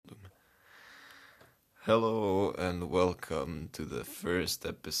Hello and welcome to the first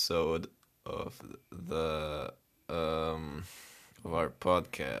episode of the um of our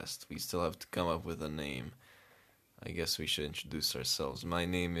podcast. We still have to come up with a name. I guess we should introduce ourselves. My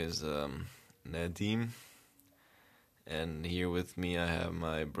name is Nadim, and here with me I have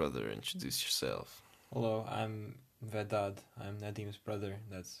my brother. Introduce yourself. Hello, I'm Vedad. I'm Nadim's brother.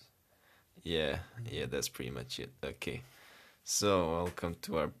 That's Yeah, that's pretty much it. Okay. So, welcome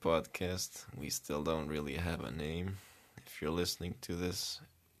to our podcast. We still don't really have a name. If you're listening to this,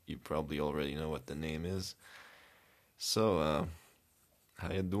 you probably already know what the name is. So,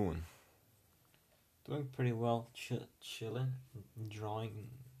 how you doing? doing pretty well. Chilling, drawing,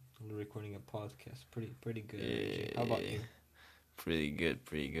 recording a podcast. Pretty good energy. How about Eh, you? pretty good,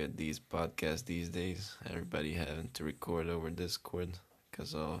 pretty good. These podcasts these days, everybody having to record over Discord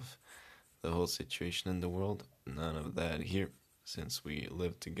because of the whole situation in the world. None of that here, since we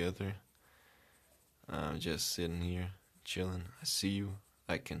live together. I'm just sitting here, chilling. I see you.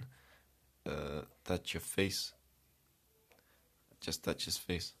 I can touch your face. Just touch his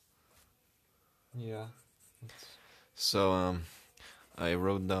face. Yeah. It's, So, I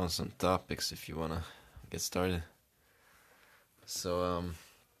wrote down some topics if you wanna get started. So,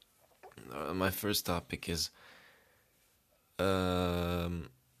 my first topic is, um,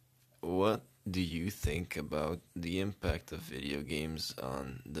 what do you think about the impact of video games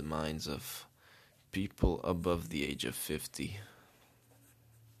on the minds of people above the age of 50?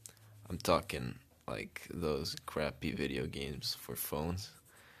 I'm talking like those crappy video games for phones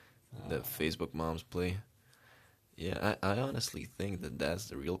that uh, Facebook moms play. Yeah, I honestly think that that's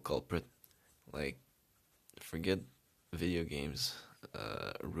the real culprit. Like, forget video games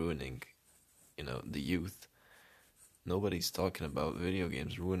ruining, the youth. Nobody's talking about video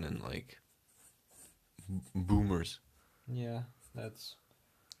games ruining, like, boomers. yeah. That's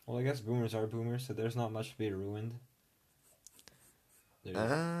well. I guess boomers are boomers, so there's not much to be ruined. They're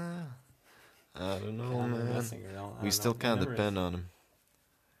Ah, I don't know, kind of man. messing around. I We don't still know. can't Whenever depend on them.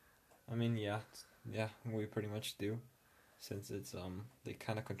 I mean, yeah, we pretty much do, since it's they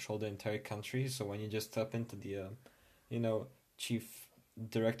kind of control the entire country. So when you just step into the you know, chief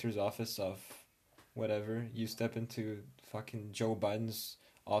director's office of whatever, you step into fucking Joe Biden's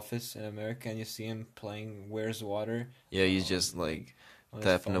office in America and you see him playing Where's Water Yeah, he's um, just, like, on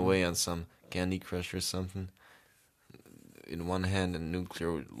his tapping phone. away on some Candy Crush or something in one hand and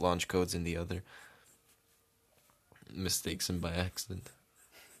nuclear launch codes in the other. Mistakes him by accident.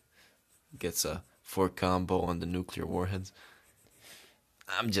 Gets a 4 combo on the nuclear warheads.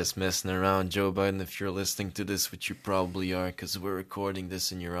 I'm just messing around, Joe Biden. If you're listening to this, which you probably are, because we're recording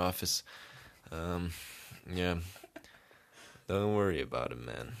this in your office. Um, yeah, don't worry about it,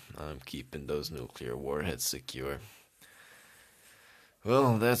 man. I'm keeping those nuclear warheads secure.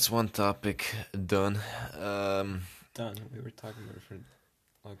 Well, that's one topic done. Um, Done. We were talking about it for.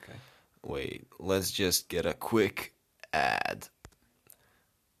 Okay. wait, let's just get a quick ad.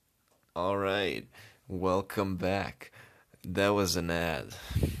 All right, welcome back. That was an ad.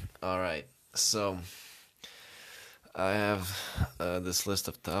 All right, so I have this list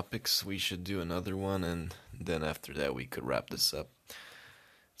of topics. We should do another one, and then after that, we could wrap this up.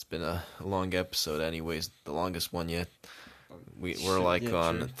 It's been a long episode, anyways, the longest one yet. We're like Yeah,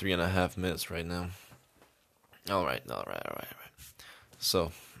 on true. 3.5 minutes right now. All right.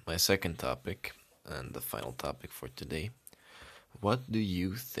 So, my second topic, and the final topic for today. What do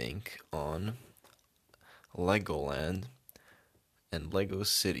you think on Legoland and Lego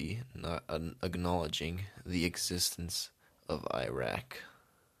City not acknowledging the existence of Iraq?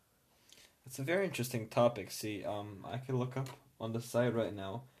 It's a very interesting topic. See, I could look up on the site right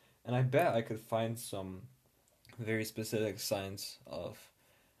now, and I bet I could find some very specific signs of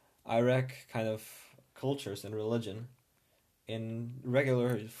Iraq kind of cultures and religion in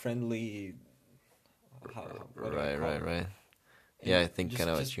regular, friendly, what do you Right, call right, them? right. Yeah, In I think kind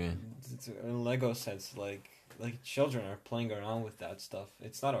of what just you. in Lego sense, like children are playing around with that stuff.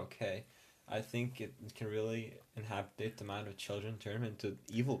 It's not okay. I think it can really inhabit the mind of children, turn them into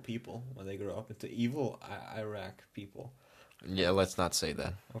evil people when they grow up, into evil Iraq people. Yeah, let's not say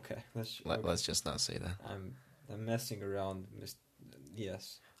that. Okay, okay. Let's just not say that. I'm I'm messing around.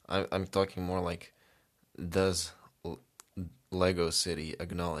 Yes. I'm talking more like, does Lego City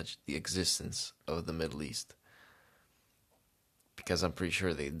acknowledge the existence of the Middle East? Because I'm pretty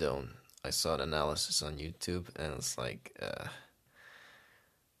sure they don't. I saw an analysis on YouTube, and it's like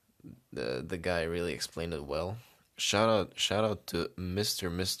the guy really explained it well. Shout out to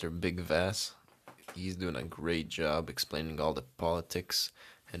Mr. Big Vass. He's doing a great job explaining all the politics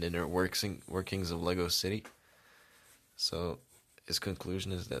and inner workings of Lego City. So his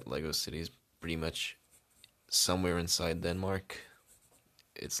conclusion is that Lego City is pretty much somewhere inside Denmark.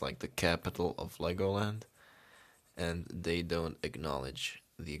 It's like the capital of Legoland, and they don't acknowledge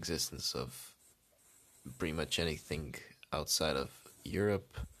the existence of pretty much anything outside of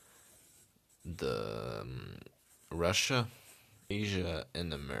Europe, the Russia, Asia,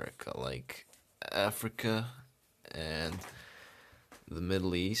 and America, like Africa and the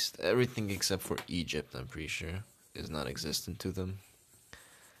Middle East. Everything except for Egypt, I'm pretty sure, is not existent to them.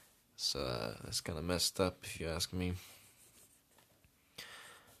 So that's kind of messed up, if you ask me.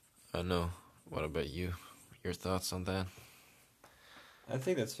 I know. What about you? Your thoughts on that? I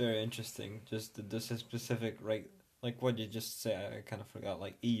think that's very interesting. Just this specific, right? Like what you just say, I kind of forgot.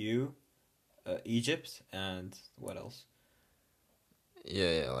 Like EU, Egypt, and what else?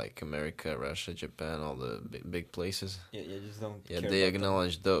 Yeah, like America, Russia, Japan, all the big places. Yeah, you just don't. Yeah, care they about them.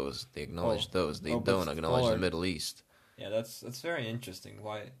 acknowledge those. They acknowledge those. They but don't acknowledge the smaller- Middle East. Yeah, that's very interesting.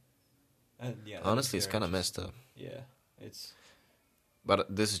 Why? Yeah. that Honestly, is it's very kind of interesting. messed up. Yeah, it's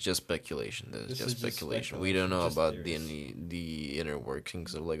But this is just speculation. This is This just is just speculation. We don't speculation, know just about theories. the inner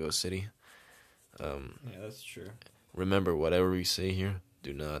workings of Lego City. yeah, that's true. Remember, whatever we say here,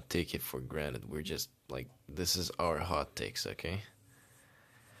 do not take it for granted. We're just like, this is our hot takes, okay?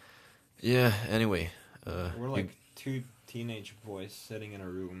 Yeah. Anyway, We're like two teenage boys sitting in a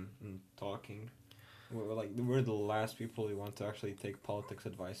room and talking. We're the last people we want to actually take politics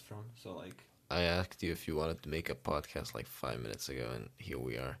advice from. So like, I asked you if you wanted to make a podcast like 5 minutes ago, and here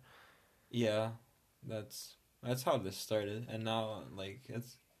we are. yeah, that's how this started, and now like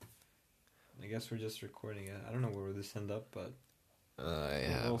it's. I guess we're just recording it. I don't know where this end up, but I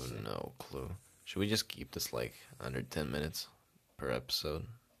We'll have see. no clue. Should we just keep this like under 10 minutes per episode?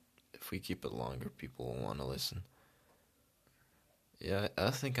 If we keep it longer, people will want to listen. Yeah, I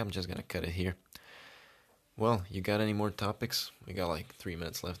think I'm just gonna cut it here. Well, you got any more topics? We got like 3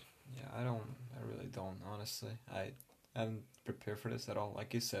 minutes left. yeah, I really don't. Honestly, I haven't prepared for this at all.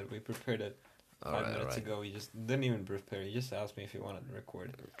 Like you said, we prepared it 5 minutes ago. You just didn't even prepare. You just asked me if you wanted to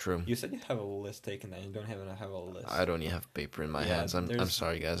record. True. You said you have a list taken, and you don't have a list. I don't even have paper in my Yeah, hands. I'm there's-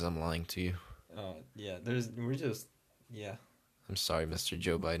 sorry, guys. I'm lying to you. Yeah. Yeah. I'm sorry, Mr.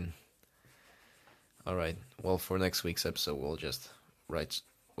 Joe Biden. All right. Well, for next week's episode, we'll just write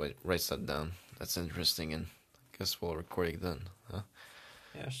that down. That's interesting, and I guess we'll record it then, huh?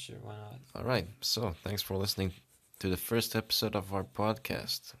 Yeah, sure. Why not? All right. So, thanks for listening to the first episode of our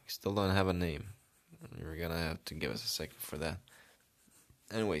podcast. We still don't have a name. You're gonna have to give us a second for that.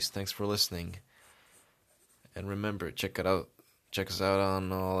 Anyways, thanks for listening. And remember, check us out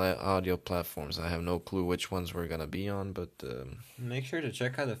on all audio platforms. I have no clue which ones we're gonna be on, but Make sure to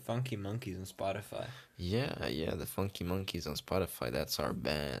check out the Funky Monkeys on Spotify. yeah, the Funky Monkeys on Spotify. That's our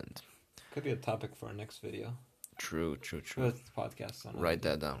band. Could be a topic for our next video. True. With the podcast on it. Write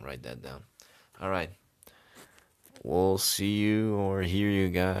that down. All right. We'll see you or hear you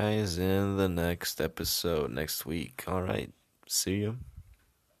guys in the next episode next week. All right. See you.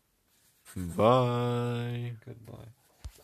 Bye. Goodbye.